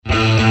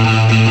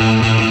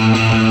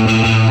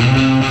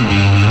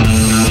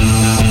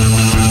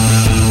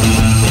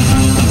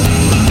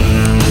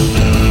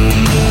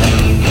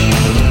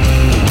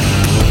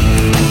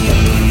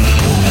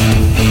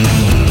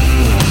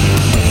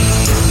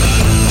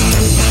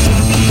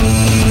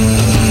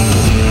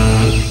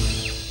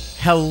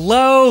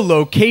Hello,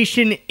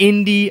 Location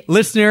Indie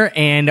listener,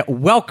 and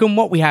welcome.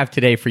 What we have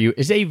today for you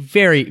is a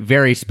very,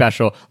 very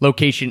special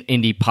Location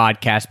Indie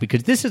podcast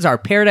because this is our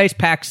Paradise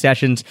Pack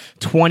Sessions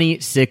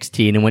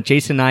 2016. And what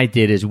Jason and I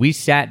did is we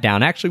sat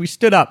down. Actually, we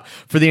stood up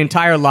for the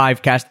entire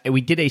live cast, and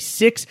we did a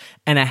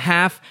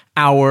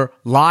 6.5-hour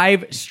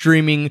live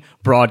streaming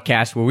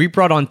broadcast where we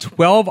brought on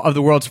 12 of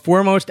the world's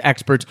foremost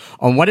experts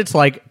on what it's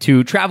like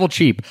to travel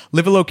cheap,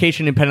 live a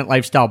location-independent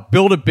lifestyle,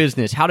 build a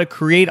business, how to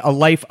create a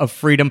life of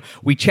freedom.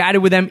 We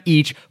chatted with them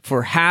each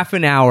for half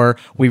an hour.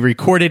 We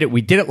recorded it.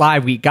 We did it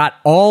live. We got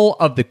all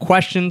of the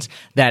questions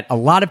that a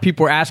lot of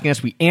people were asking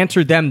us. We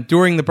answered them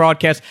during the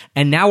broadcast.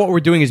 And now what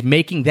we're doing is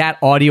making that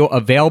audio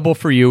available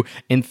for you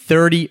in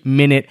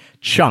 30-minute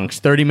chunks,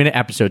 30-minute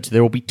episodes.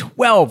 There will be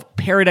 12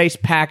 Paradise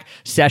Pack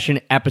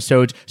session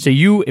episodes. So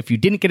if you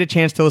didn't get a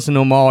chance to listen to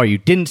them all, or you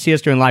didn't see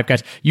us during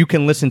livecast, you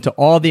can listen to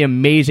all the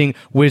amazing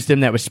wisdom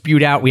that was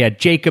spewed out. We had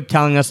Jacob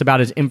telling us about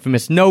his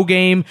infamous no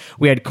game.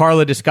 We had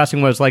Carla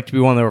discussing what it's like to be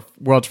one of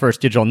the world's first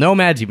digital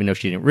nomads, even though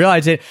she didn't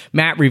realize it.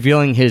 Matt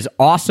revealing his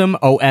awesome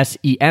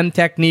OSEM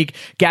technique.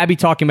 Gabby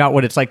talking about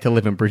what it's like to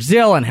live in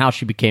Brazil and how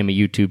she became a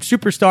YouTube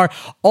superstar.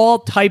 All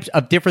types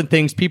of different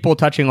things. People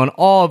touching on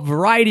all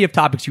variety of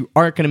topics. You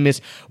aren't going to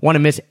want to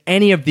miss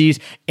any of these.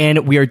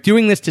 And we are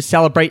doing this to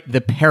celebrate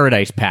the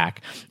Paradise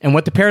Pack. And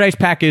what the Paradise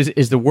Pack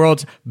is the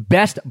world's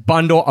best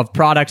bundle of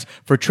products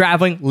for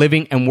traveling,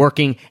 living, and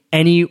working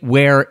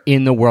anywhere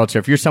in the world. So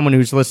if you're someone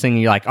who's listening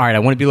and you're like, all right, I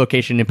want to be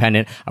location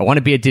independent. I want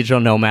to be a digital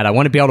nomad. I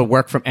want to be able to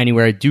work from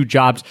anywhere, do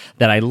jobs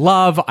that I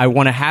love. I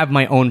want to have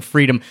my own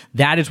freedom.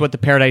 That is what the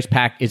Paradise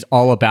Pack is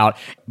all about.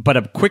 But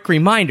a quick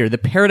reminder, the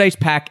Paradise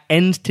Pack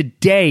ends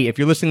today. If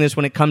you're listening to this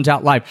when it comes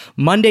out live,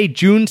 Monday,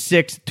 June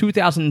 6th,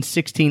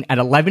 2016 at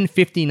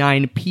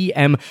 11:59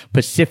 p.m.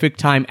 Pacific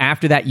time.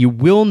 After that, you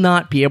will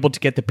not be able to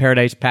get the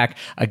Paradise Pack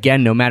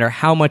again, no matter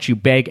how much you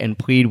beg and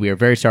plead. We are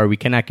very sorry. We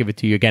cannot give it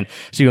to you again.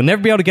 So you'll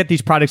never be able to get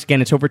these products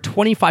again. It's over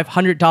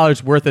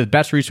 $2,500 worth of the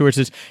best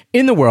resources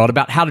in the world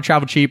about how to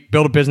travel cheap,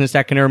 build a business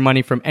that can earn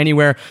money from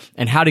anywhere,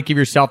 and how to give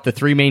yourself the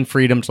three main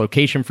freedoms: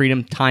 location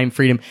freedom, time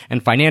freedom,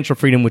 and financial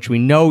freedom, which we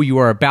know you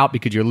are about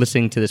because you're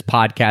listening to this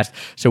podcast.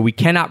 So we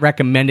cannot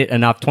recommend it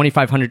enough.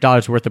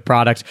 $2,500 worth of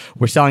products.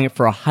 We're selling it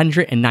for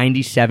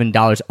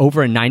 $197,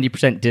 over a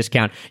 90%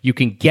 discount. You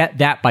can get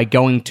that by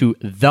going to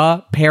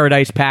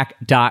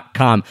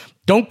theparadisepack.com.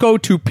 Don't go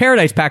to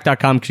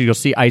paradisepack.com because you'll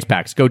see ice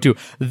packs. Go to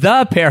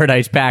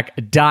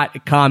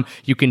theparadisepack.com.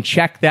 You can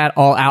check that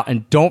all out.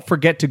 And don't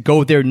forget to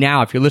go there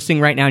now. If you're listening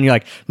right now and you're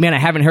like, man, I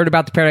haven't heard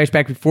about the Paradise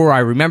Pack before. I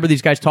remember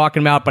these guys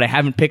talking about it, but I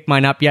haven't picked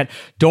mine up yet.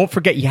 Don't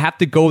forget, you have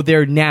to go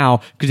there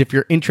now because if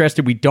you're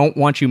interested, we don't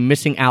want you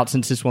missing out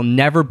since this will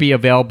never be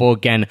available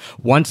again.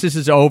 Once this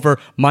is over,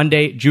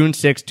 Monday, June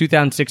 6th,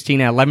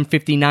 2016 at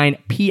 11:59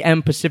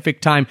 p.m.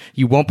 Pacific time,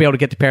 you won't be able to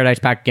get the Paradise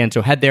Pack again.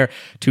 So head there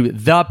to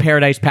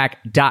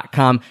theparadisepack.com.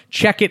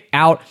 Check it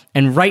out.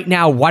 And right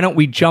now, why don't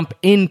we jump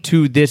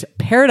into this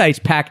Paradise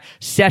Pack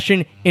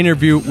session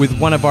interview with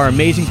one of our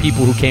amazing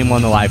people who came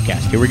on the live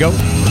cast. Here we go.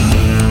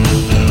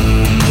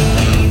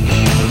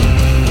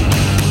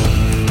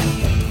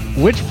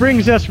 Which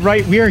brings us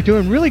right. We are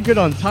doing really good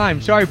on time.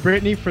 Sorry,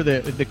 Britany, for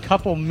the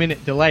couple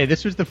minute delay.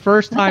 This was the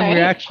first time we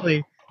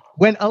actually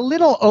went a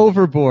little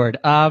overboard.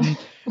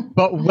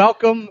 But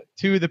welcome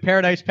to the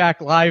Paradise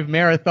Pack Live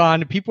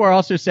Marathon. People are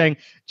also saying,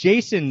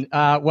 Jason,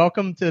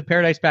 welcome to the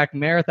Paradise Pack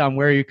Marathon.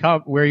 Where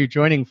are you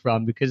joining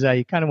from? Because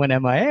you kind of went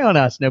MIA on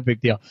us. No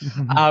big deal.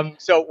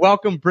 So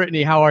welcome,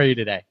 Britany. How are you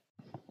today?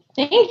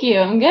 Thank you.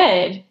 I'm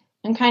good.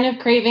 I'm kind of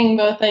craving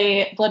both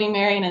a Bloody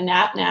Mary and a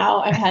nap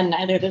now. I've had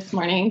neither this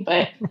morning,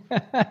 but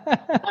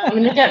I'm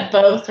going to get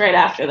both right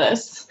after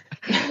this.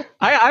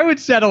 I would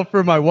settle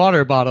for my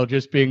water bottle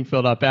just being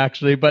filled up,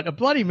 actually, but a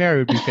Bloody Mary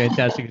would be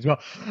fantastic as well.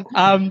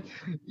 And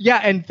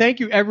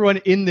thank you, everyone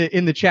in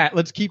the chat.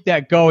 Let's keep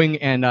that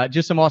going and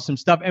just some awesome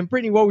stuff. And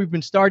Britany, what we've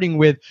been starting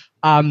with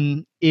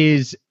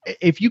is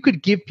if you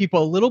could give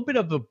people a little bit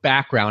of a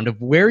background of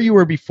where you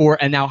were before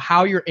and now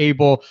how you're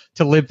able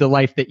to live the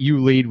life that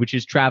you lead, which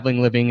is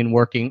traveling, living, and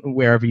working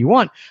wherever you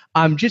want.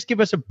 Just give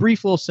us a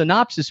brief little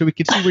synopsis so we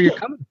can see where you're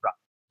coming from.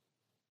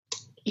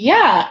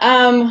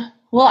 Yeah.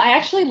 Well, I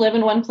actually live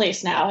in one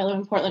place now. I live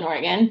in Portland,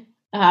 Oregon.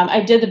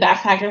 I did the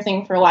backpacker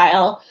thing for a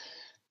while,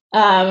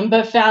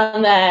 but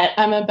found that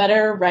I'm a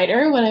better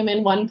writer when I'm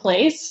in one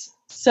place.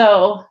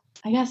 So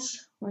I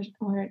guess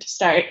where to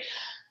start.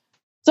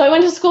 So I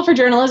went to school for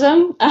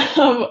journalism,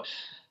 thought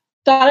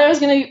I was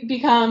going to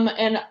become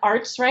an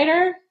arts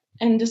writer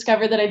and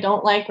discovered that I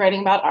don't like writing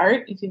about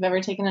art. If you've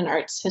ever taken an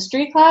arts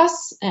history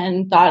class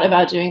and thought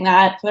about doing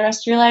that for the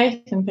rest of your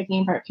life and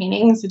picking apart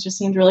paintings, it just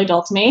seemed really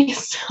dull to me.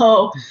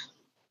 So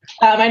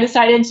I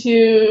decided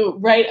to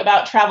write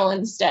about travel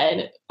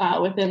instead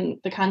within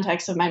the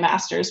context of my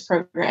master's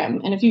program.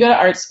 And if you go to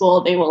art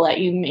school, they will let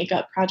you make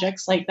up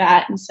projects like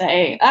that and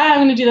say, I'm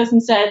going to do this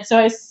instead. So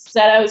I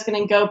said I was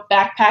going to go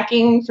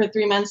backpacking for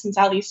 3 months in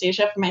Southeast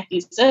Asia for my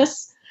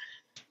thesis.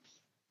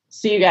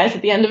 see you guys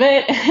at the end of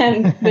it.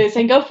 And they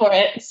say, go for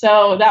it.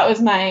 So that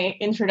was my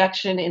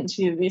introduction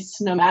into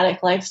this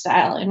nomadic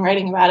lifestyle and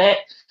writing about it.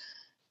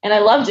 And I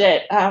loved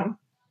it.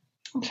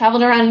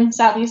 Traveled around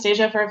Southeast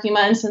Asia for a few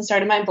months and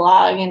started my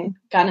blog and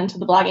got into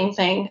the blogging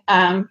thing.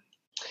 And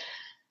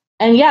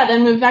yeah,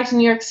 then moved back to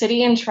New York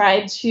City and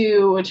tried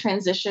to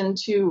transition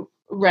to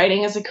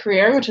writing as a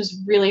career, which is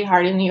really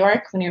hard in New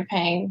York when you're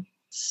paying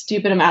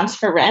stupid amounts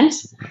for rent.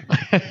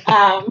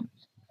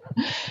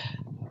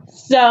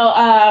 So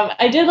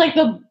I did like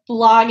the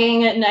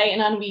blogging at night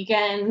and on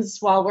weekends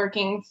while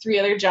working 3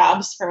 other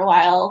jobs for a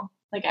while,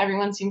 like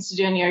everyone seems to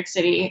do in New York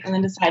City, and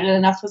then decided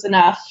enough was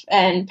enough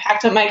and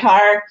packed up my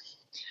car,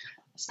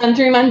 spent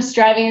 3 months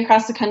driving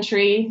across the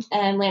country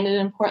and landed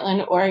in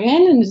Portland,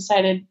 Oregon, and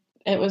decided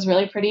it was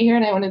really pretty here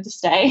and I wanted to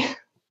stay.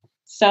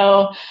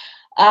 So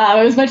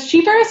it was much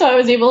cheaper, so I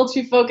was able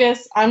to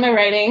focus on my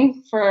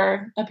writing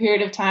for a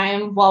period of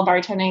time while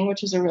bartending,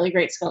 which is a really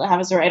great skill to have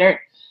as a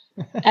writer.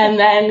 And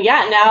then,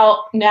 yeah,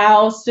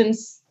 now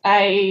since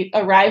I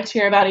arrived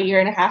here about 1.5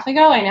 years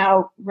ago, I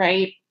now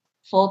write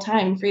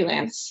full-time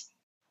freelance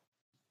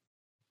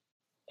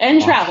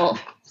and travel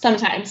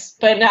sometimes,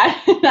 but not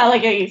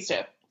like I used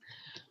to.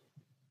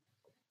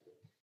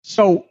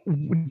 So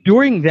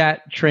during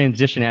that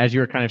transition, as you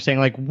were kind of saying,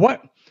 like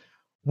what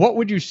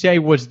would you say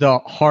was the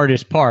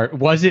hardest part?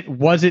 Was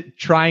it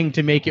trying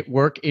to make it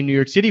work in New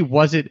York City?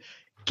 Was it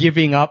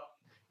giving up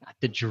not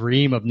the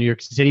dream of New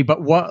York City,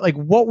 but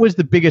what was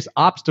the biggest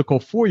obstacle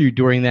for you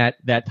during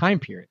that time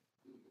period?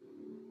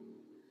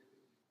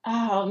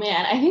 Oh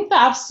man, I think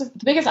the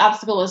biggest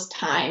obstacle was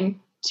time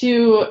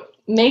to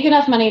make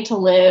enough money to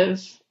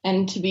live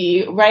and to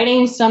be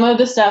writing some of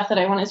the stuff that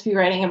I wanted to be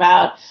writing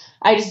about.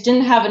 I just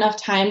didn't have enough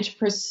time to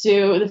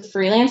pursue the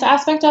freelance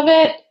aspect of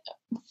it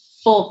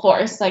full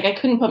force. Like I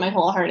couldn't put my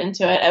whole heart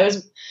into it. I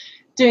was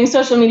doing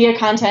social media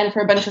content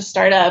for a bunch of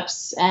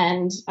startups,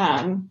 and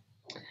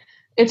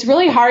it's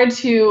really hard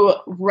to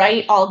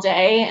write all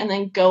day and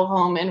then go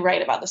home and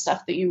write about the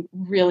stuff that you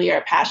really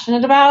are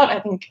passionate about. I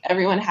think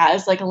everyone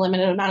has like a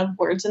limited amount of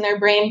words in their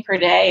brain per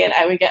day, and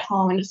I would get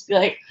home and just be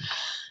like,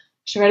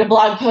 I should write a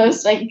blog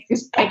post. Like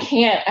I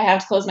can't, I have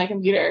to close my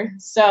computer.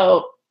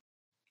 So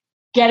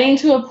getting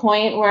to a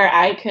point where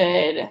I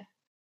could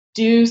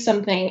do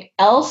something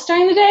else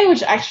during the day,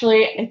 which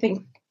actually I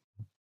think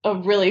a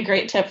really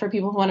great tip for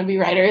people who want to be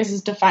writers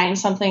is to find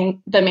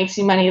something that makes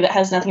you money that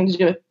has nothing to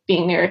do with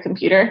being near a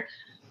computer,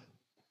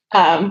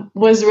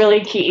 was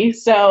really key.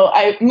 So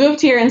I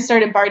moved here and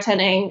started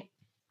bartending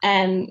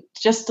and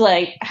just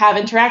like have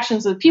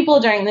interactions with people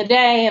during the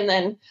day and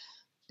then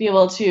be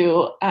able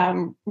to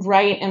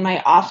write in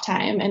my off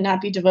time and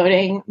not be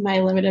devoting my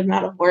limited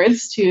amount of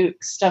words to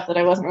stuff that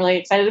I wasn't really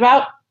excited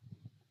about.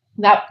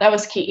 That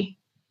was key.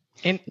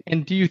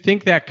 And do you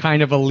think that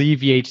kind of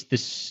alleviates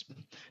this,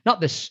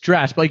 not the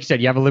stress, but like you said,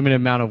 you have a limited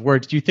amount of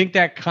words. Do you think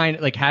that kind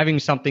of like having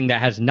something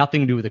that has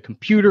nothing to do with a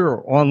computer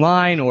or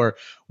online or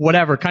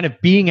whatever, kind of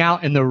being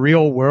out in the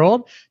real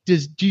world,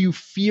 do you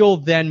feel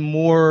then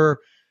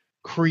more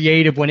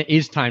creative when it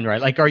is time to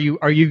write? Like, are you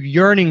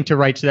yearning to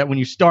write so that when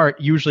you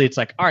start, usually it's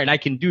like, all right, I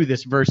can do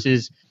this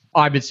versus,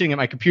 oh, I've been sitting at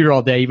my computer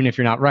all day, even if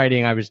you're not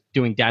writing, I was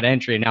doing data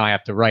entry and now I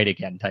have to write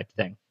again type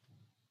thing.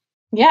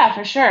 Yeah,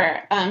 for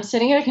sure.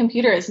 Sitting at a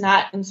computer is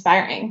not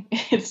inspiring.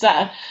 It's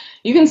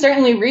you can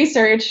certainly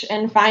research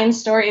and find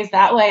stories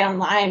that way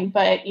online,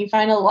 but you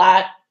find a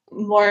lot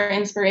more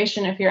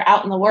inspiration if you're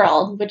out in the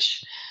world,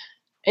 which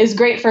is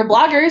great for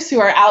bloggers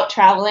who are out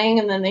traveling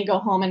and then they go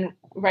home and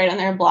write on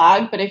their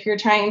blog. But if you're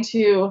trying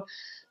to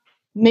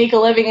make a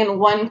living in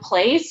one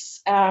place,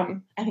 I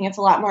think it's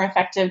a lot more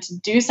effective to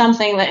do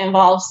something that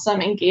involves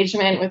some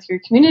engagement with your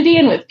community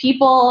and with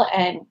people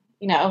and,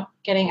 you know,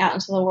 getting out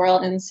into the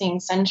world and seeing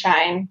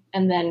sunshine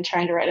and then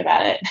trying to write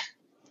about it.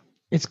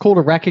 It's cool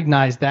to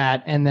recognize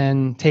that and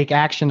then take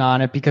action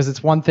on it, because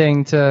it's one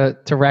thing to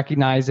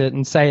recognize it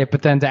and say it,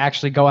 but then to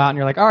actually go out and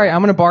you're like, all right,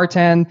 I'm going to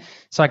bartend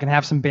so I can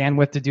have some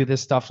bandwidth to do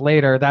this stuff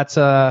later. That's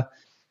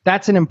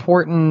an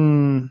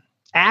important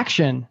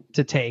action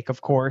to take,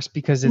 of course,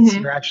 because it's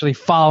you're actually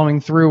following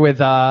through with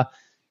the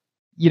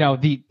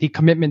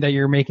commitment that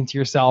you're making to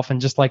yourself, and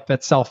just like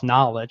that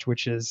self-knowledge,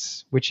 which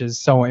is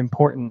so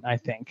important, I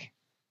think.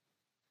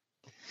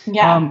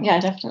 Yeah,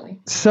 definitely.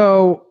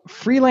 So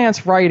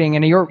freelance writing,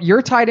 and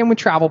you're tied in with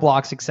Travel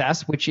Blog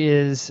Success, which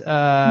is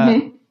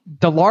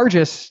the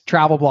largest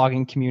travel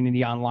blogging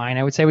community online.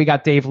 I would say we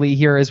got Dave Lee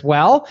here as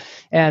well,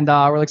 and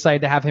we're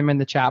excited to have him in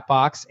the chat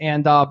box.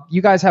 And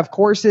you guys have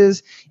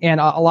courses and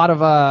a lot of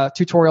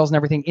tutorials and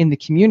everything in the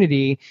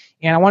community.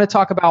 And I want to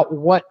talk about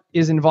what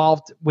is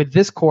involved with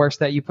this course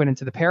that you put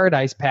into the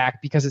Paradise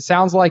Pack, because it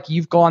sounds like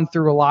you've gone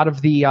through a lot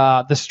of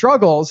the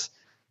struggles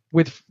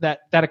with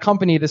that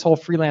accompany this whole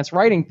freelance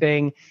writing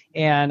thing.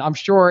 And I'm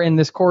sure in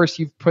this course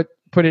you've put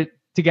it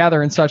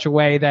together in such a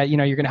way that, you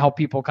know, you're going to help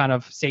people kind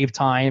of save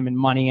time and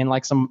money and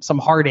like some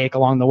heartache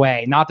along the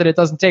way. Not that it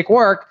doesn't take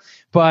work,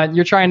 but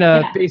you're trying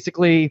to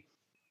basically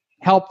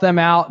help them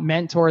out,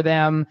 mentor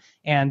them,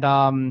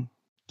 and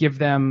give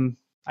them,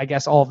 I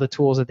guess, all of the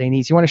tools that they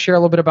need. So you want to share a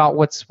little bit about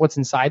what's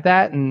inside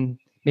that and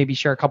maybe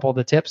share a couple of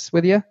the tips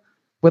with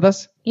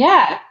us?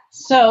 Yeah.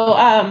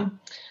 So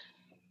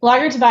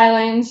Blogger to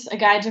Bylines, A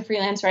Guide to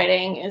Freelance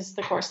Writing is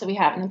the course that we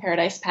have in the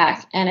Paradise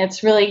Pack. And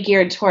it's really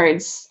geared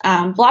towards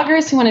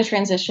bloggers who want to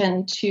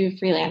transition to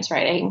freelance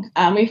writing.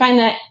 We found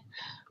that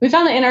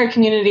in our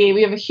community,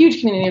 we have a huge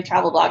community of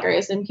travel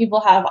bloggers, and people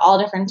have all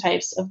different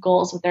types of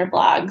goals with their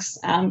blogs.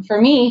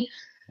 For me,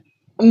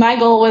 my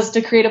goal was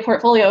to create a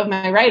portfolio of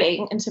my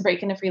writing and to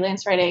break into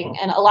freelance writing.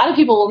 And a lot of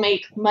people will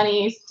make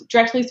money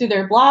directly through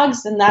their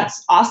blogs, and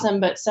that's awesome.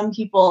 But some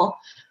people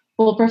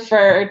will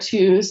prefer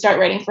to start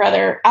writing for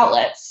other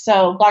outlets.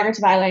 So Blogger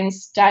to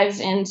Bylines dives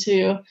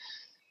into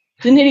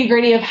the nitty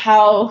gritty of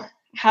how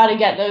to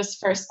get those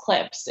first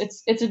clips.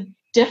 It's a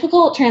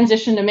difficult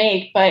transition to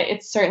make, but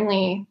it's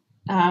certainly,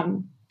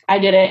 I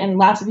did it and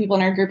lots of people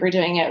in our group are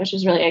doing it, which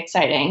is really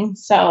exciting.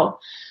 So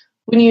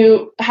when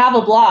you have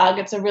a blog,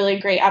 it's a really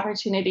great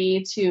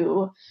opportunity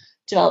to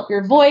develop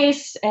your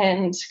voice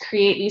and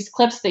create these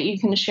clips that you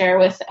can share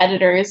with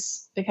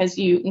editors, because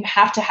you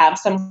have to have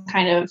some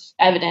kind of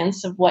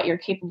evidence of what you're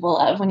capable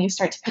of when you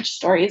start to pitch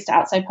stories to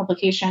outside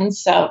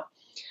publications. So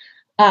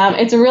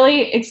it's a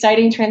really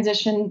exciting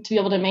transition to be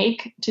able to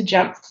make, to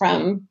jump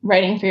from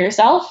writing for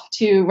yourself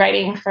to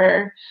writing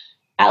for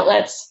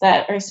outlets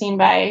that are seen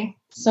by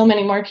so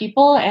many more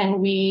people.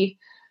 And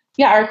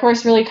our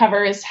course really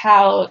covers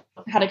how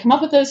to come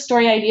up with those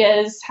story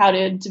ideas, how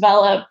to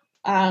develop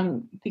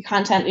the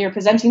content that you're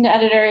presenting to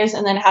editors,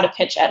 and then how to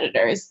pitch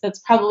editors. That's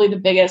probably the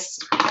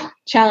biggest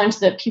challenge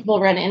that people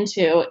run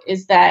into,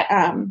 is that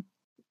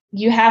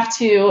you have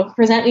to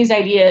present these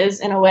ideas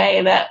in a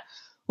way that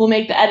will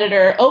make the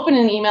editor open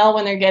an email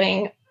when they're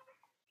getting,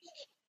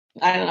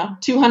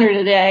 200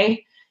 a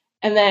day,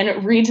 and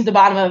then read to the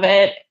bottom of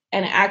it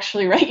and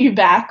actually write you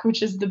back,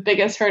 which is the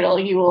biggest hurdle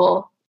you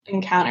will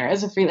encounter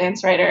as a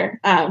freelance writer.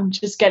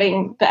 Just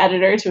getting the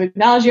editor to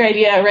acknowledge your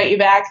idea, write you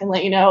back, and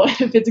let you know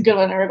if it's a good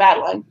one or a bad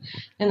one.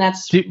 And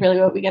that's really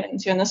what we get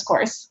into in this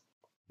course.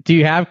 Do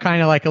you have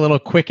kind of like a little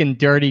quick and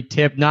dirty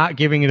tip, not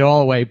giving it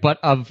all away, but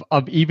of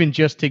even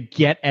just to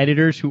get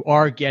editors who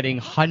are getting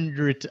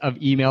hundreds of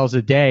emails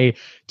a day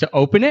to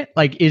open it?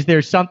 Like, is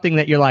there something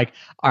that you're like,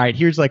 all right,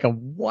 here's like not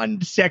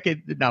 1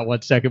 second,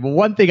 but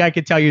one thing I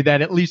could tell you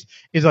that at least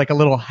is like a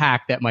little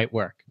hack that might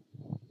work?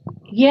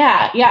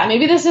 Yeah.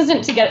 Maybe this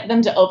isn't to get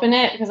them to open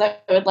it, because I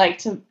would like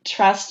to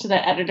trust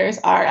that editors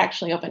are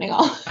actually opening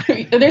all.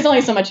 There's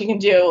only so much you can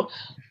do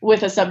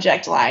with a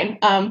subject line.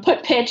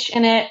 Put pitch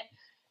in it,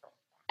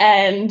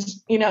 and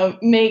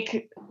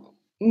make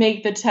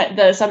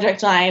the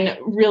subject line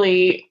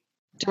really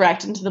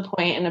direct and to the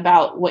point and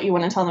about what you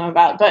want to tell them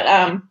about.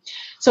 But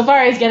so far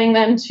as getting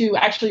them to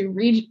actually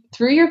read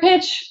through your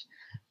pitch,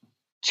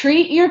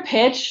 treat your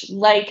pitch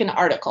like an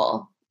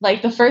article.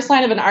 Like, the first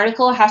line of an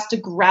article has to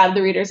grab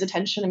the reader's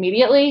attention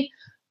immediately.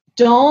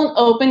 Don't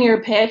open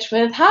your pitch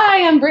with,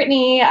 "Hi, I'm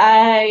Britany.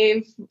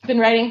 I've been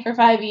writing for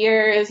 5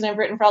 years and I've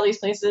written for all these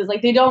places."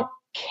 Like, they don't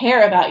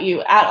care about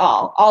you at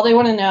all. All they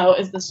want to know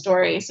is the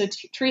story. So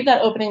treat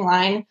that opening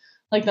line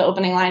like the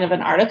opening line of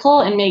an article,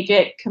 and make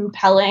it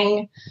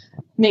compelling.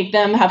 Make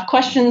them have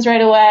questions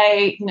right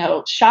away,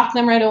 shock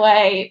them right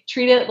away.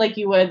 Treat it like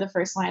you would the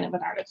first line of an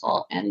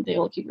article, and they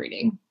will keep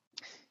reading.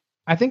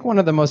 I think one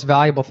of the most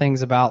valuable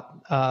things about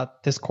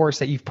this course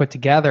that you've put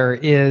together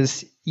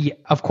is,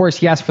 of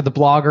course, yes, for the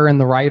blogger and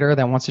the writer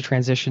that wants to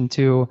transition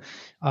to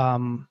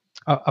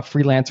a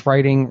freelance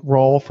writing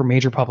role for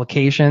major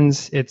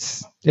publications,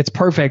 it's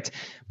perfect.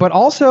 But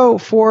also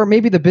for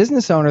maybe the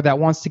business owner that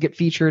wants to get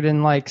featured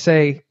in, like,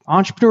 say,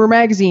 Entrepreneur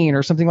Magazine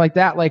or something like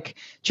that. Like,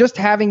 just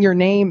having your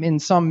name in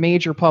some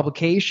major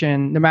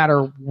publication, no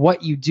matter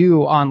what you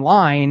do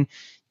online,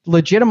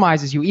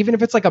 legitimizes you. Even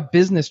if it's like a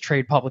business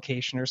trade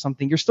publication or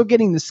something, you're still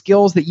getting the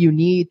skills that you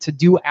need to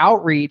do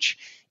outreach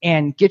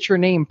and get your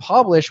name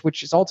published,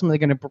 which is ultimately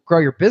going to grow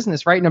your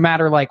business, right? No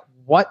matter like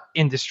what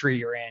industry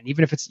you're in,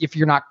 even if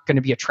you're not going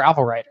to be a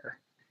travel writer.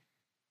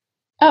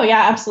 Oh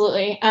yeah,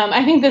 absolutely.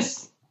 I think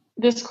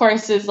this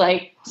course is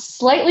like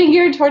slightly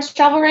geared towards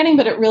travel writing,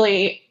 but it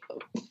really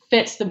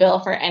fits the bill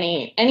for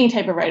any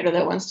type of writer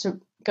that wants to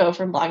go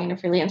from blogging to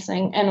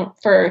freelancing. And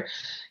for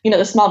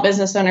the small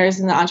business owners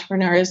and the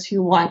entrepreneurs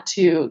who want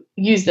to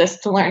use this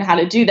to learn how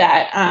to do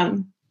that.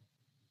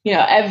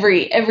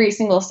 Every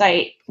single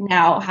site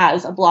now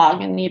has a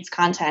blog and needs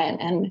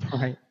content, and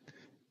right.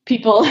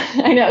 People,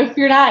 I know if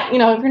you're not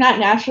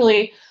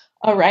naturally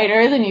a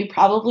writer, then you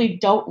probably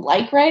don't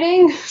like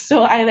writing.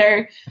 So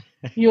either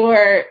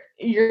you're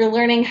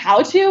learning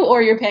how to,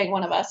 or you're paying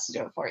one of us to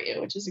do it for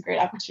you, which is a great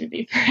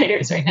opportunity for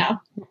writers right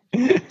now.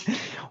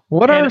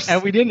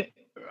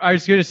 I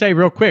was going to say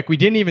real quick, we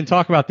didn't even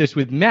talk about this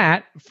with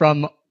Matt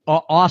from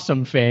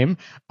Awesome fame.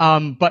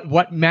 But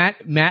what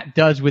Matt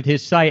does with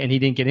his site, and he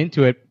didn't get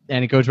into it,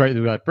 and it goes right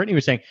to what Britany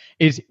was saying,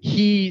 is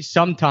he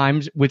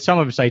sometimes, with some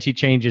of his sites, he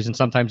changes, and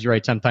sometimes he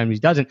writes, sometimes he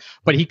doesn't.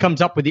 But he comes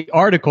up with the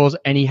articles,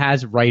 and he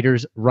has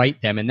writers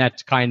write them. And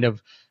that's kind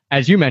of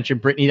as you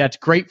mentioned, Brittany, that's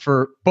great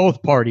for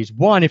both parties.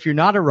 One, if you're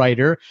not a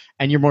writer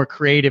and you're more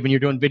creative and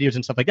you're doing videos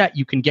and stuff like that,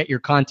 you can get your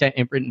content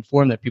in written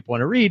form that people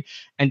want to read.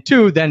 And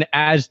two, then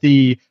as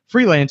the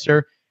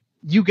freelancer,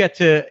 you get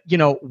to,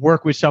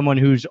 work with someone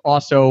who's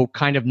also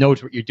kind of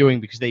knows what you're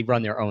doing because they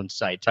run their own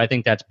site. So I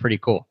think that's pretty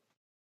cool.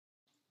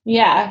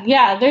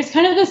 Yeah. There's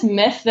kind of this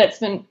myth that's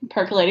been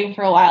percolating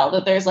for a while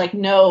that there's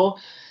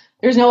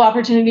there's no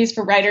opportunities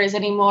for writers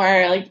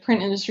anymore. Like, the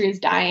print industry is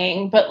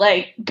dying. But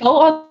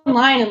go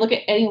online and look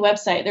at any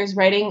website. There's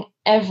writing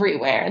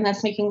everywhere, and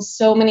that's making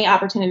so many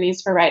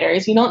opportunities for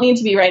writers. You don't need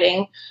to be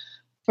writing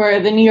for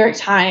the New York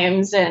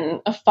Times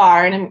and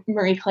Afar and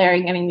Marie Claire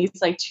and getting these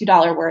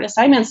 $2 word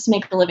assignments to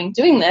make a living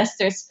doing this.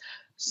 There's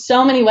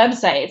so many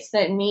websites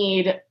that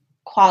need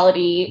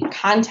quality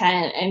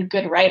content and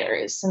good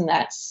writers, and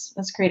that's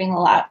creating a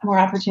lot more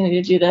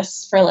opportunity to do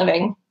this for a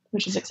living,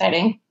 which is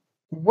exciting.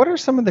 What are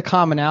some of the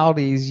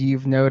commonalities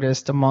you've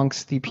noticed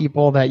amongst the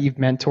people that you've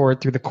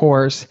mentored through the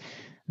course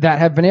that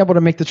have been able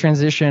to make the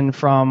transition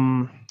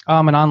from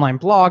I'm an online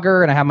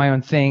blogger and I have my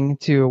own thing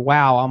to,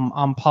 wow,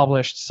 I'm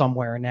published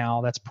somewhere now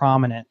that's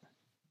prominent?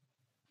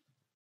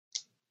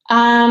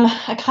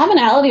 A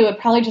commonality would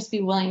probably just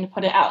be willing to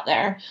put it out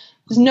there,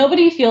 because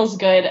nobody feels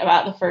good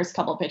about the first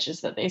couple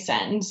pitches that they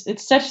send.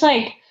 It's such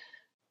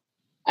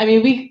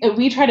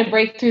we try to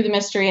break through the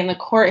mystery in the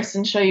course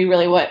and show you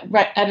really what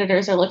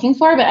editors are looking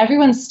for, but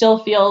everyone still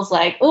feels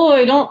I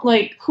don't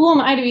who am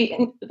I to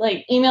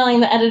be emailing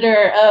the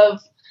editor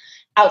of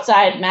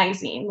Outside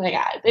magazine?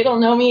 They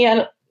don't know me,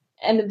 and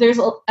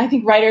I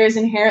think writers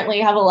inherently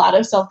have a lot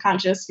of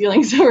self-conscious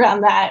feelings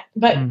around that.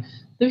 But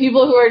the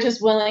people who are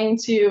just willing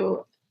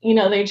to,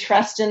 they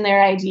trust in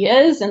their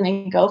ideas and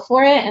they go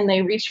for it and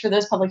they reach for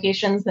those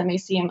publications that may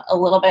seem a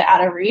little bit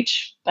out of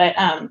reach, but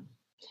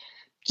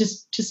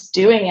just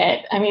doing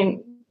it. I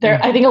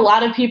think a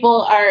lot of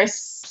people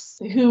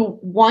who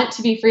want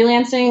to be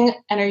freelancing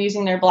and are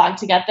using their blog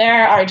to get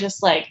there are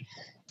just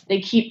they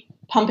keep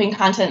pumping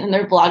content in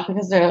their blog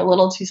because they're a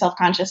little too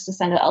self-conscious to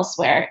send it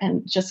elsewhere,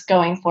 and just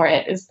going for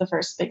it is the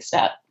first big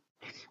step.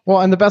 Well,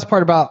 and the best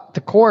part about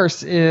the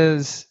course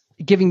is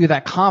giving you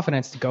that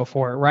confidence to go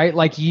for it, right?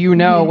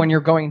 When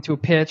you're going into a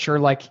pitch, or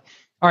all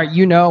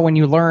right, when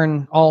you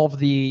learn all of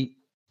the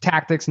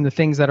tactics and the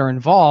things that are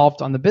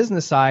involved on the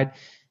business side,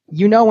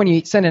 when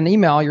you send an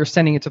email, you're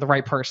sending it to the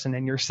right person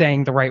and you're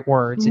saying the right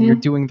words and you're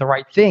doing the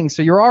right thing.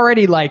 So you're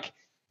already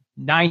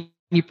 90%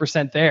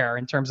 there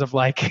in terms of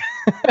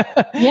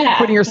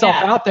putting yourself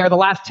out there. The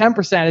last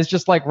 10% is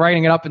just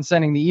writing it up and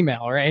sending the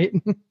email, right?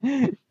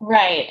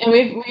 Right. And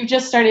we've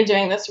just started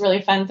doing this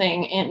really fun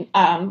thing.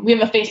 We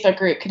have a Facebook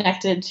group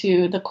connected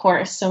to the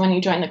course. So when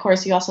you join the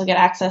course, you also get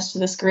access to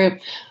this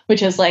group, which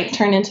has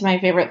turned into my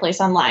favorite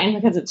place online,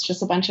 because it's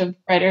just a bunch of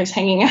writers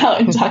hanging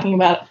out and talking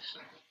about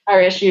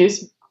our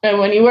issues. And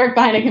when you work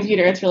behind a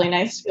computer, it's really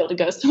nice to be able to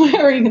go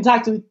somewhere where you can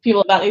talk to people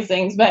about these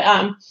things.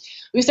 But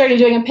we started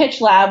doing a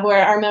pitch lab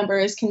where our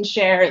members can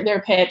share their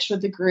pitch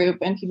with the group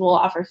and people will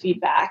offer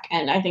feedback.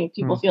 And I think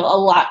people feel a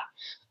lot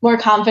more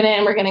confident,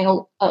 and we're getting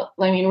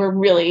we're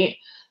really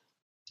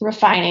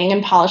refining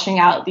and polishing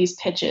out these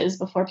pitches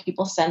before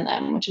people send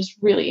them, which is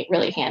really,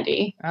 really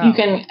handy. Oh.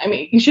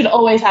 You should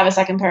always have a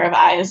second pair of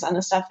eyes on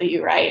the stuff that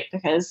you write,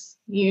 because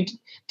you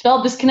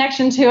develop this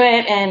connection to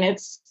it, and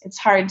it's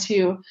hard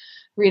to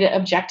read it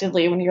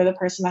objectively when you're the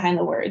person behind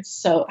the words.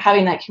 So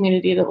having that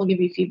community that will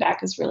give you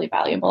feedback is really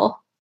valuable.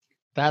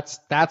 That's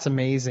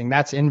amazing.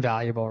 That's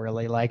invaluable,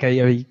 really.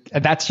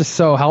 That's just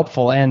so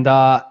helpful. And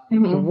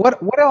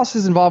what else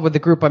is involved with the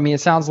group? It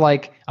sounds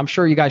like, I'm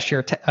sure you guys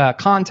share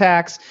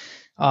contacts,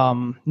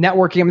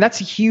 networking.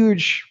 that's a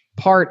huge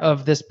part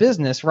of this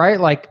business,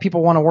 right?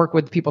 People want to work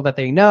with people that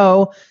they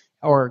know,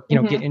 or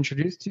get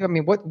introduced to.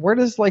 Where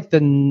does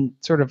the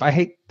sort of, I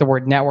hate the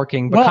word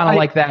networking, but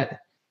that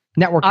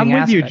networking I'm with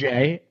aspect. you,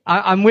 Jay.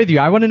 I'm with you.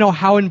 I want to know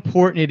how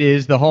important it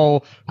is, the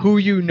whole who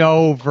you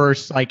know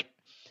versus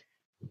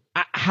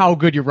how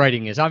good your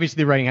writing is.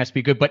 Obviously, the writing has to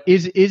be good, but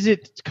is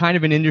it kind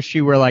of an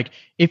industry where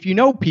if you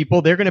know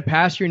people, they're going to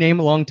pass your name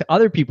along to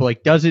other people?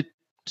 Does it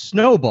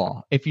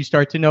snowball if you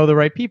start to know the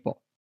right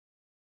people?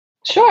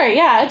 Sure.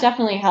 Yeah, it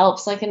definitely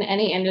helps. In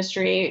any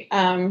industry,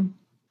 I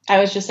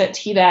was just at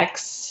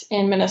TEDx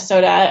in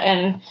Minnesota,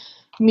 and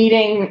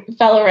meeting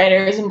fellow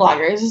writers and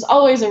bloggers is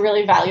always a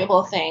really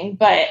valuable thing.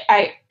 But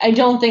I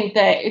don't think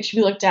that it should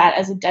be looked at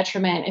as a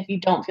detriment if you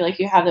don't feel like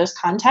you have those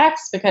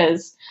contacts,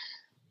 because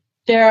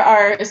there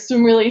are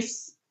some really,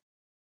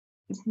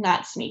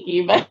 not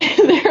sneaky, but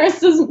there are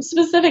some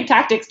specific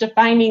tactics to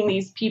finding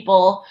these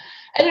people.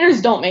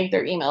 Editors don't make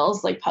their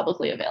emails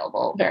publicly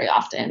available very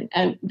often.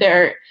 And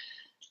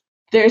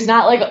there's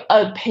not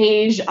a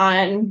page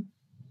on,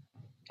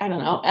 I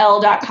don't know,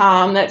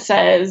 L.com that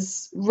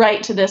says,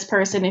 write to this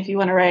person if you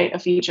want to write a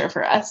feature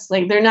for us.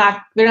 They're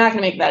not going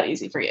to make that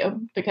easy for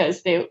you,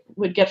 because they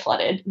would get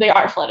flooded. They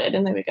are flooded,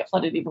 and they would get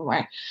flooded even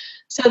more.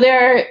 So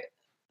there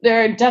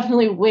are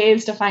definitely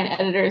ways to find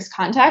editors'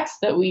 contacts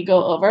that we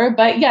go over.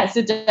 But yes,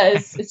 it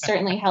does. It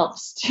certainly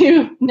helps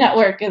to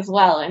network as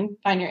well and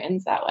find your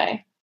ins that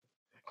way.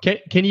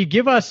 Can you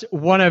give us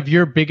one of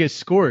your biggest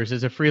scores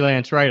as a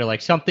freelance writer?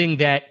 Like something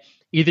that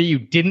either you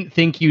didn't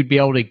think you'd be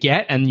able to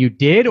get and you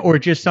did, or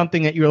just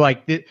something that you're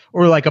like,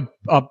 or like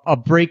a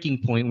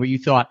breaking point where you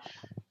thought,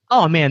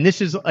 oh man,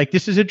 this is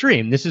a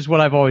dream. This is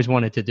what I've always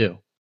wanted to do.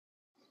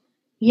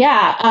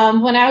 Yeah.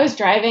 When I was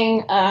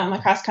driving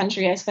across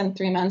country, I spent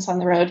 3 months on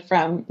the road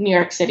from New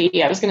York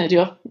City. I was going to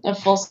do a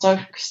full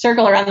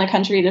circle around the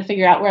country to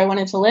figure out where I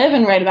wanted to live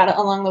and write about it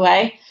along the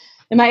way.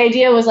 And my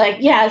idea was like,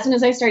 yeah, as soon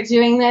as I start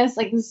doing this,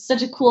 like, this is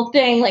such a cool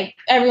thing. Like,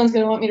 everyone's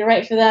going to want me to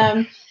write for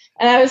them.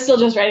 And I was still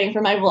just writing for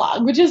my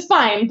blog, which is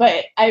fine.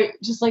 But I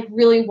just like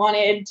really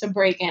wanted to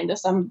break into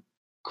some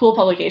cool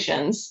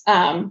publications.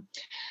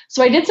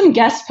 So I did some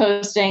guest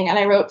posting and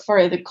I wrote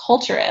for The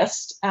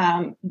Culturist.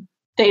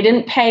 They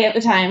didn't pay at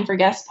the time for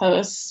guest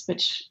posts,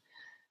 which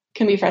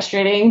can be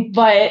frustrating,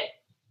 but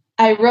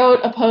I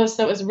wrote a post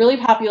that was really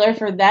popular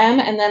for them.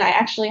 And then I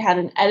actually had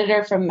an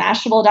editor from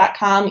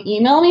Mashable.com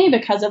email me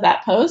because of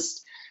that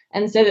post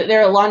and say that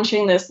they're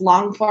launching this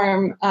long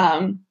form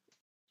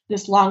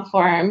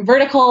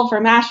vertical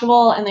for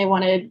Mashable. And they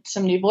wanted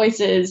some new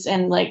voices.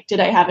 And like, did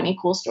I have any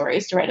cool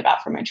stories to write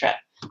about for my trip?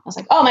 I was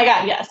like, oh my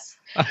God, yes.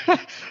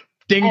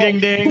 Ding, ding,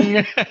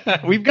 ding.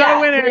 We've got a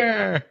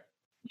winner.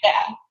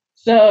 Yeah.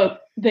 So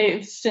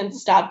they've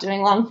since stopped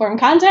doing long form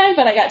content,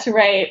 but I got to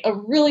write a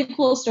really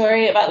cool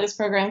story about this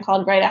program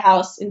called Write a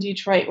House in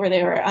Detroit, where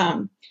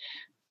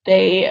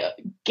they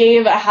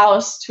gave a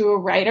house to a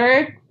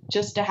writer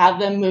just to have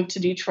them move to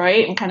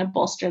Detroit and kind of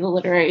bolster the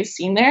literary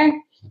scene there.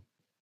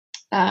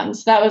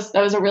 So that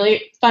was a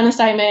really fun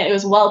assignment. It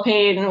was well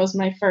paid, and it was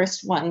my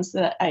first ones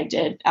that I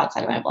did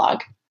outside of my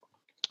blog.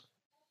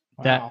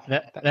 Wow.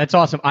 That's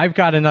awesome. I've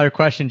got another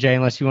question, Jay,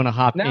 unless you want to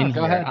hop in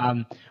go here.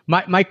 ahead.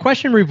 My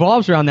question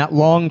revolves around that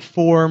long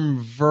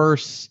form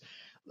verse,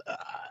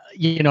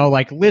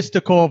 like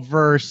listicle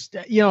verse,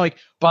 like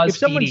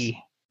BuzzFeedy.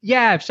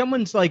 if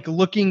someone's like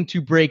looking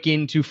to break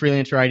into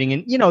freelance writing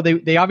and,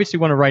 they obviously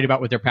want to write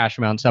about what they're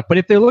passionate about and stuff, but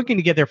if they're looking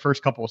to get their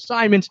first couple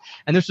assignments,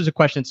 and this was a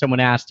question someone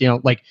asked,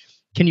 like,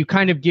 can you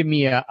kind of give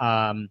me a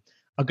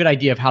good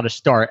idea of how to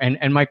start?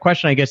 And my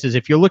question, I guess, is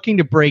if you're looking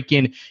to break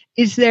in,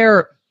 is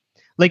there,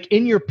 like,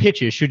 in your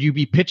pitches, should you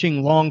be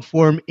pitching long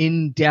form,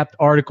 in-depth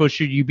articles?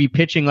 Should you be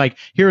pitching like,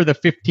 here are the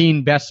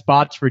 15 best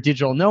spots for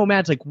digital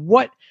nomads? Like,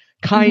 what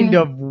kind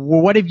of,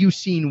 what have you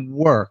seen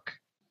work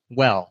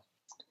well?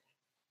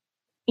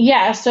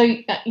 Yeah, so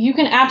you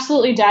can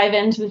absolutely dive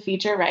into the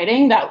feature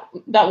writing. That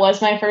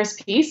was my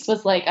first piece,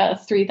 was like a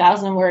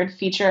 3,000 word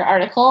feature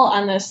article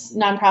on this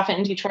nonprofit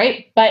in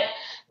Detroit. But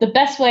the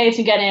best way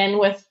to get in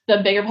with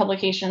the bigger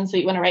publications that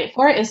you want to write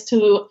for is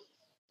to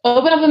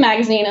open up a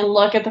magazine and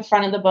look at the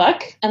front of the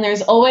book. And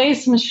there's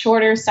always some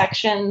shorter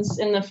sections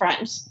in the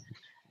front.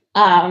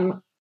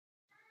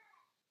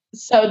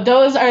 So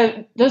those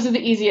are the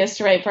easiest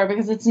to write for,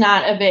 because it's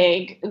not a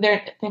big,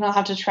 they don't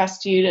have to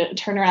trust you to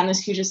turn around this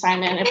huge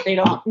assignment if they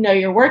don't know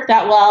your work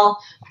that well.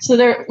 So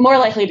they're more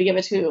likely to give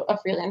it to a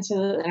freelancer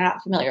that they're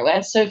not familiar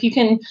with. So if you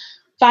can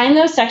find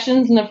those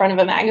sections in the front of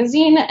a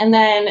magazine and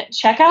then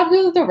check out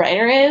who the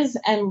writer is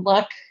and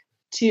look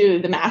to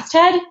the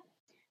masthead.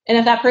 And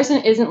if that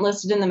person isn't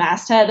listed in the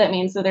masthead, that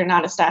means that they're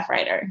not a staff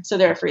writer. So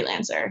they're a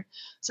freelancer.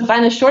 So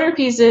find the shorter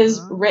pieces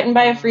written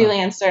by a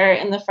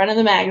freelancer in the front of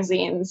the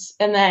magazines,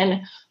 and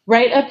then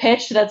write a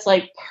pitch that's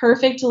like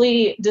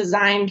perfectly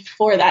designed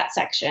for that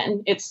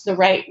section. It's the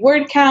right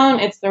word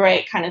count. It's the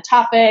right kind of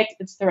topic.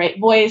 It's the right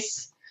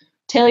voice.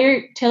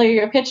 Tailor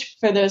your pitch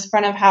for those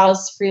front of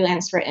house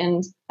freelance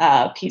written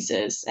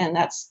pieces. And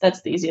that's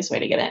the easiest way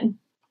to get in.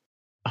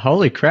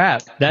 Holy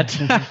crap. That's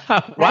wow.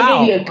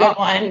 I gave you a good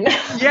one.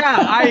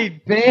 Yeah,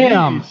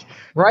 bam.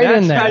 Right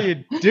that's in there. That's how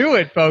you do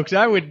it, folks.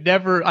 I wouldn't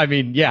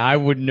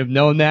have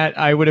known that.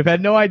 I would have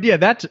had no idea.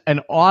 That's an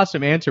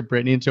awesome answer,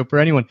 Britany. And so for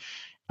anyone,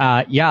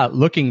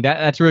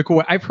 that's really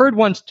cool. I've heard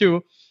once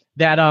too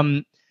that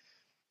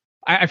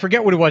I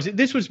forget what it was.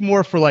 This was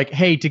more for like,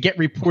 hey, to get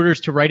reporters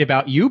to write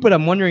about you. But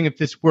I'm wondering if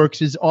this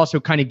works is also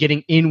kind of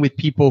getting in with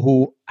people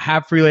who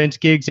have freelance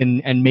gigs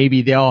and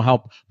maybe they'll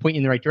help point you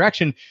in the right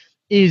direction.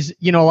 Is,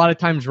 a lot of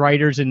times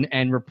writers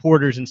and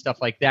reporters and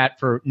stuff like that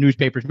for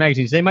newspapers,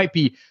 magazines, they might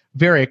be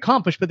very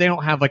accomplished, but they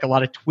don't have like a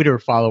lot of Twitter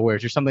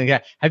followers or something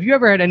like that. Have you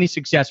ever had any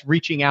success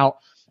reaching out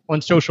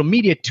on social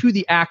media to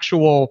the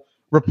actual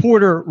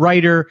reporter,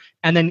 writer,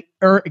 and then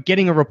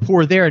getting a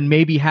rapport there and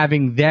maybe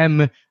having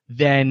them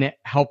then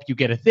help you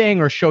get a thing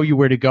or show you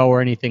where to go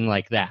or anything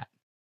like that?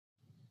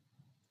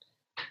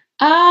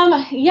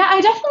 Yeah,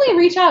 I definitely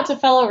reach out to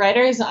fellow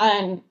writers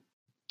on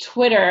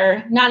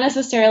Twitter, not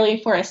necessarily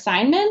for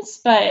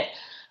assignments, but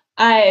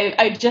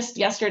I just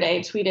yesterday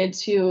tweeted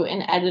to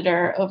an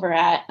editor over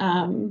at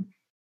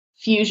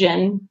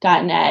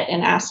fusion.net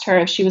and asked her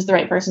if she was the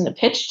right person to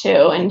pitch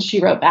to, and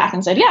she wrote back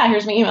and said, yeah,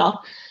 here's my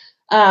email.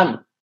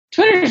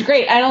 Twitter is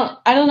great. I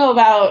don't know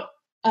about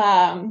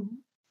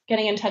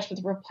getting in touch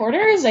with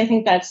reporters. I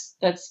think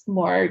that's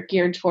more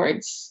geared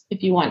towards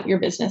if you want your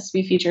business to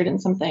be featured in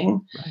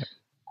something, right,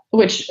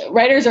 which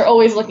writers are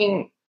always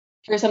looking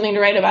for something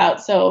to write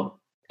about. So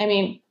I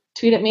mean,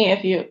 tweet at me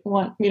if you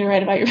want me to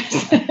write about your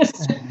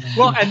business.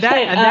 Well, and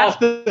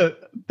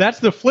that's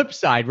the flip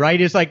side, right?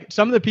 Is like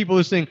some of the people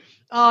listening,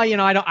 oh,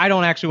 I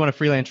don't actually want to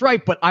freelance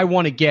write, but I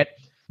want to get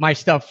my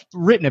stuff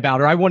written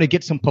about, or I want to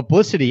get some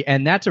publicity.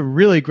 And that's a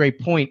really great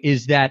point,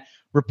 is that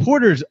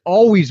reporters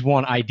always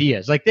want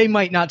ideas. Like, they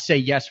might not say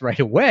yes right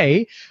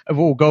away.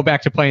 We'll go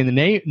back to playing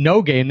the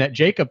no game that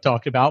Jacob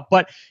talked about,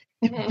 but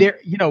and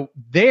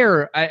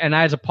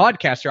as a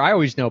podcaster, I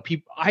always know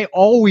people, I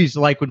always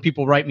like when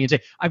people write me and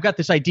say, I've got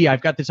this idea, or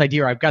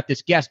I've got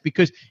this guest,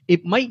 because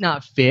it might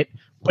not fit,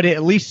 but it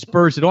at least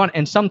spurs it on.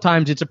 And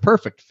sometimes it's a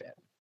perfect fit.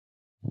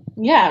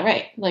 Yeah,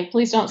 right. Like,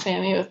 please don't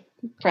spam me with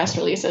press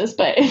releases,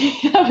 but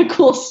if you have a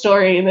cool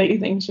story that you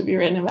think should be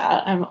written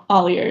about, I'm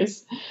all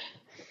ears.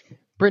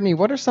 Britany,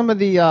 what are some of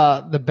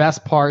the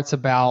best parts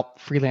about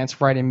freelance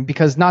writing?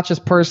 Because not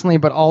just personally,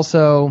 but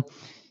also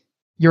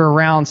you're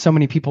around so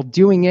many people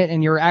doing it,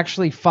 and you're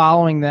actually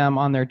following them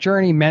on their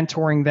journey,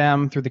 mentoring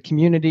them through the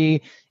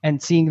community,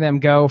 and seeing them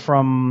go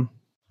from,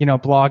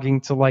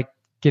 blogging to like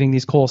getting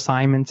these cool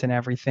assignments and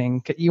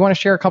everything. You want to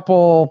share a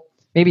couple,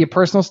 maybe a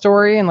personal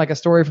story and like a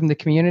story from the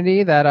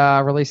community that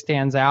really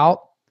stands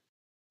out?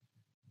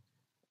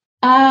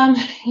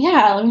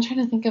 Yeah, let me try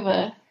to think of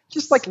a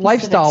just like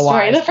lifestyle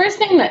wise. The first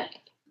thing that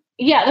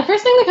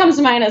comes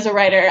to mind as a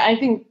writer, I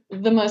think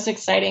the most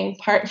exciting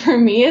part for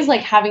me is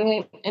like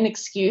having an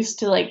excuse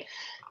to like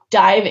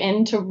dive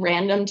into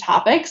random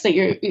topics that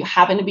you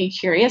happen to be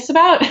curious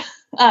about.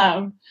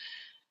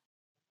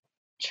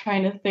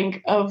 Trying to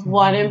think of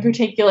one in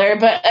particular,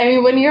 but I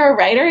mean, when you're a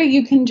writer,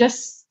 you can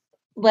just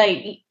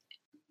like,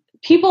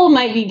 people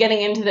might be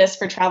getting into this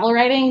for travel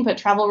writing, but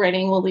travel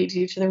writing will lead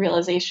you to the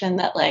realization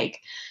that like,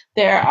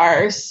 there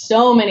are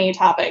so many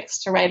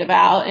topics to write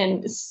about,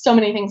 and so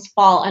many things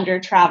fall under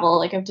travel.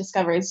 Like, I've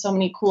discovered so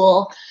many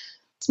cool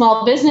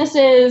small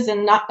businesses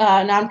and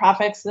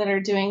nonprofits that are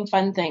doing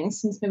fun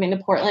things since moving to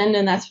Portland,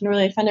 and that's been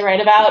really fun to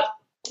write about.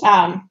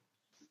 I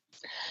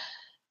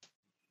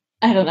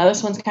don't know.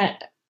 This one's kind of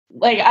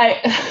like,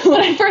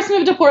 when I first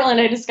moved to Portland,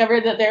 I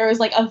discovered that there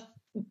was like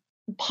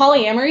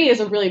polyamory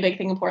is a really big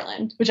thing in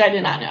Portland, which I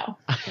did not know.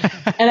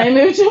 And I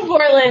moved to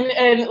Portland,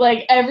 and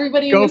like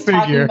everybody was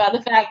talking about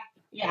the fact.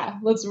 Yeah,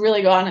 let's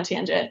really go on a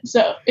tangent.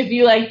 So if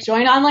you like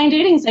join online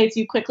dating sites,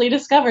 you quickly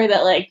discover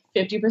that like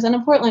 50%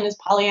 of Portland is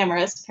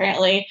polyamorous,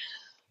 apparently,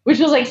 which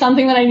was like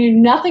something that I knew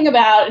nothing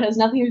about. It has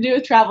nothing to do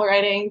with travel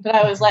writing, but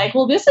I was like,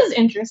 well, this is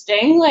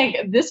interesting.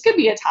 Like, this could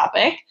be a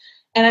topic.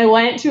 And I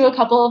went to a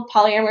couple of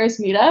polyamorous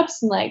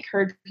meetups and like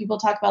heard people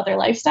talk about their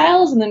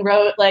lifestyles, and then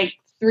wrote like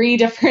 3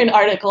 different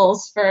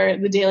articles for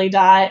the Daily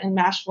Dot and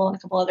Mashable and a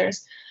couple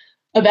others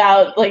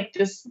about like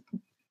this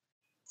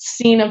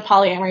scene of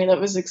polyamory that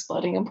was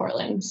exploding in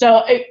Portland.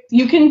 So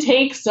you can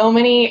take so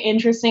many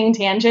interesting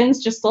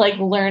tangents just to like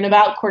learn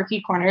about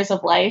quirky corners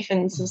of life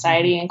and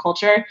society and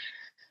culture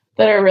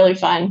that are really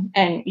fun.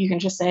 And you can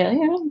just say,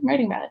 I'm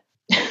writing about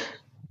it.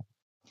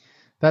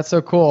 That's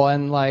so cool.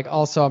 And like,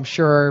 also, I'm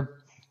sure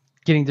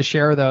getting to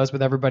share those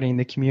with everybody in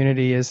the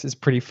community is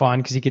pretty fun,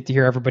 because you get to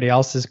hear everybody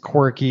else's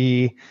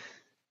quirky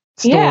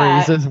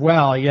stories as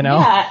well,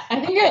 Yeah,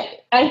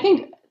 I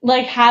think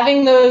like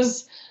having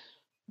those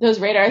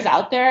radars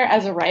out there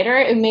as a writer,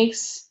 it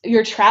makes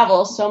your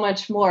travel so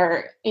much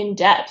more in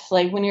depth.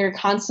 Like, when you're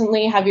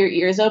constantly have your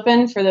ears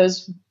open for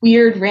those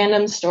weird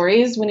random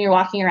stories when you're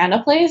walking around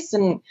a place,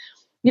 and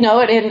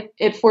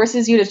it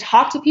forces you to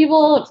talk to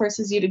people. It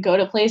forces you to go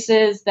to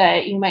places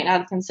that you might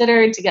not have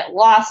considered, to get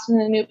lost in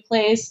a new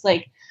place.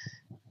 Like,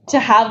 to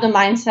have the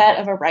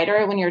mindset of a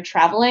writer when you're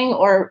traveling,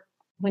 or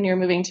when you're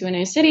moving to a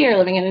new city or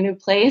living in a new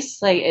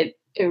place, like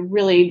it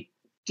really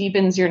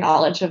deepens your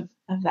knowledge of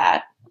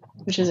that,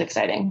 which is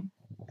exciting.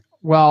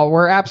 Well,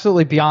 we're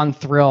absolutely beyond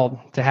thrilled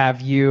to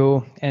have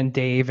you and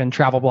Dave and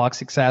Travel Blog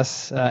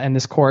Success and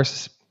this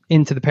course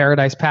into the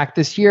Paradise Pack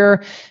this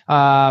year.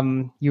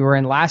 You were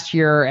in last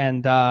year,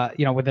 and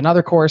with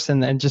another course,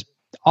 and just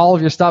all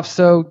of your stuff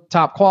so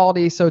top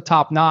quality, so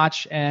top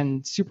notch,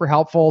 and super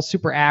helpful,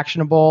 super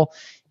actionable.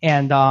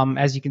 And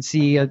as you can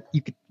see,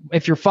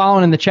 if you're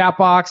following in the chat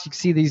box, you can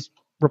see these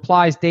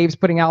replies Dave's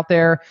putting out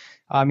there.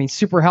 I mean,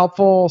 super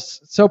helpful,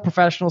 so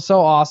professional,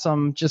 so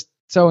awesome, just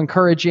so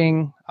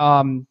encouraging.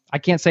 I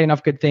can't say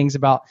enough good things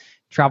about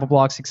Travel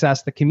Blog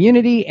Success, the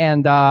community,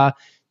 and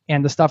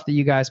the stuff that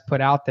you guys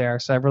put out there.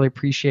 So I really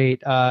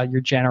appreciate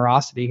your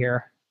generosity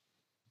here.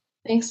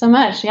 Thanks so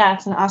much. Yeah,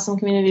 it's an awesome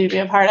community to be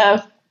a part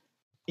of.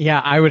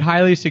 Yeah, I would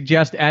highly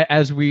suggest,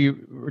 as we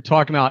were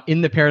talking about,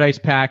 in the Paradise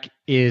Pack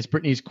is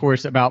Britany's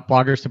course about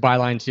bloggers to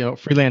bylines,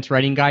 freelance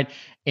writing guide.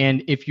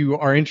 And if you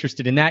are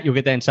interested in that, you'll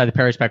get that inside the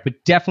Paradise Pack.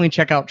 But definitely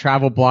check out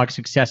Travel Blog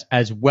Success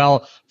as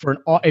well.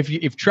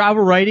 If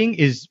travel writing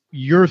is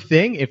your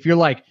thing, if you're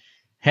like,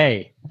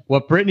 hey,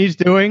 what Britany's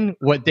doing,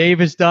 what Dave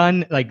has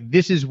done, like,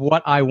 this is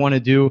what I want to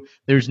do.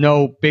 There's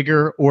no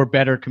bigger or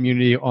better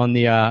community on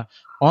the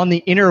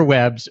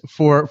interwebs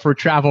for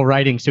travel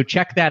writing. So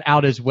check that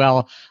out as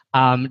well.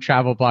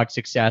 Travel Blog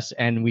Success.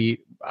 And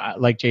we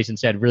like Jason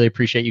said, really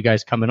appreciate you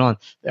guys coming on.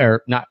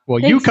 Or not, well,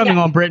 you Thanks, coming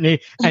yeah. on, Britany,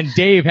 and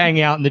Dave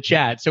hanging out in the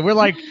chat. So we're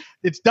like,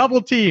 it's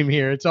double team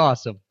here. It's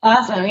awesome.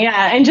 Awesome.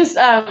 Yeah. And just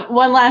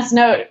one last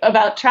note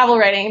about travel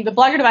writing. The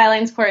Blogger to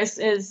Bylines course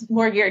is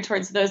more geared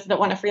towards those that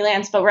want to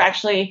freelance, but we're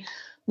actually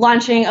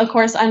launching a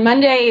course on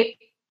Monday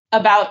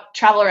about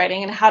travel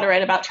writing and how to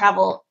write about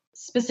travel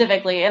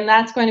specifically. And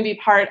that's going to be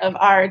part of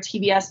our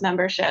TBS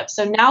membership.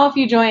 So now if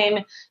you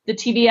join the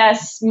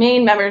TBS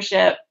main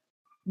membership,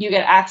 you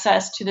get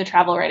access to the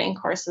travel writing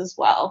course as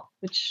well,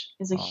 which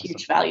is a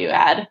huge value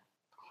add.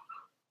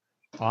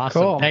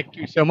 Awesome. Cool. Thank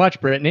you so much,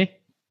 Britany.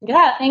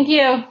 Yeah, thank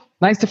you.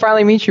 Nice to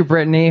finally meet you,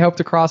 Britany. Hope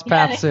to cross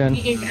paths soon.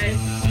 Thank you guys.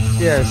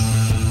 Cheers.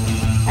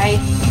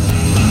 Bye.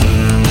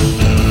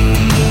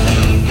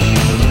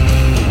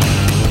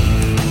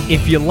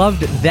 If you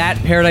loved that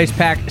Paradise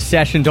Pack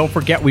session, don't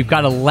forget we've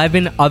got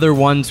 11 other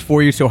ones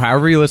for you. So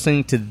however you're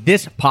listening to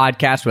this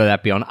podcast, whether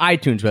that be on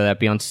iTunes, whether that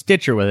be on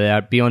Stitcher, whether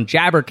that be on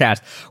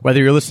Jabbercast, whether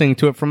you're listening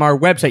to it from our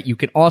website, you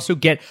can also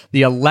get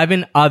the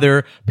 11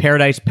 other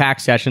Paradise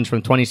Pack sessions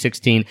from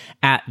 2016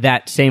 at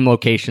that same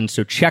location.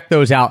 So check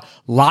those out.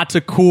 Lots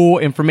of cool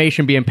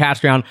information being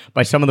passed around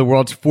by some of the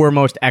world's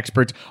foremost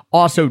experts.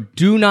 Also,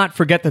 do not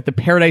forget that the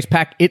Paradise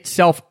Pack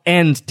itself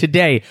ends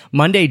today,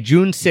 Monday,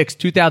 June 6,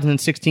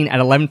 2016 at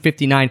 11:59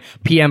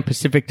 p.m.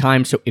 Pacific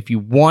time. So if you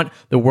want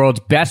the world's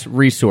best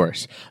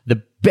resource,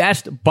 the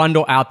best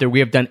bundle out there, we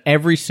have done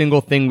every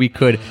single thing we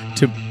could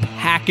to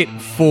pack it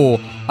full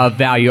of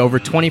value. Over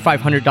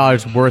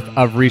 $2,500 worth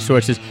of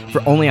resources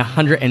for only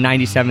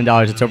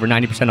 $197. It's over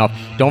 90% off.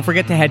 Don't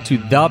forget to head to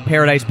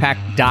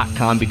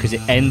theparadisepack.com because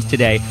it ends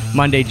today,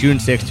 Monday, June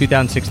 6,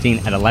 2016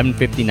 at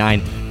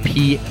 11:59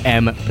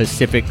 p.m.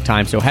 Pacific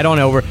time. So head on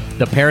over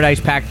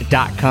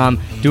theparadisepack.com.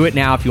 Do it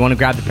now if you want to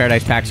grab the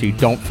Paradise Pack so you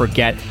don't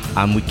forget.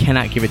 We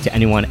cannot give it to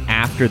anyone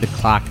after the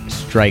clock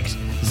strikes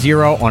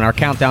 0 on our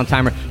countdown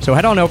timer. So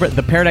head on over to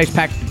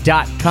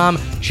theparadisepack.com.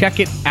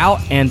 Check it out,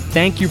 and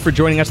thank you for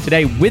joining us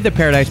today with the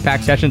Paradise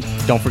Pack sessions.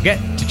 Don't forget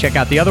to check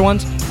out the other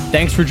ones.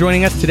 Thanks for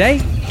joining us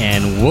today,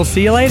 and we'll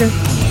see you later.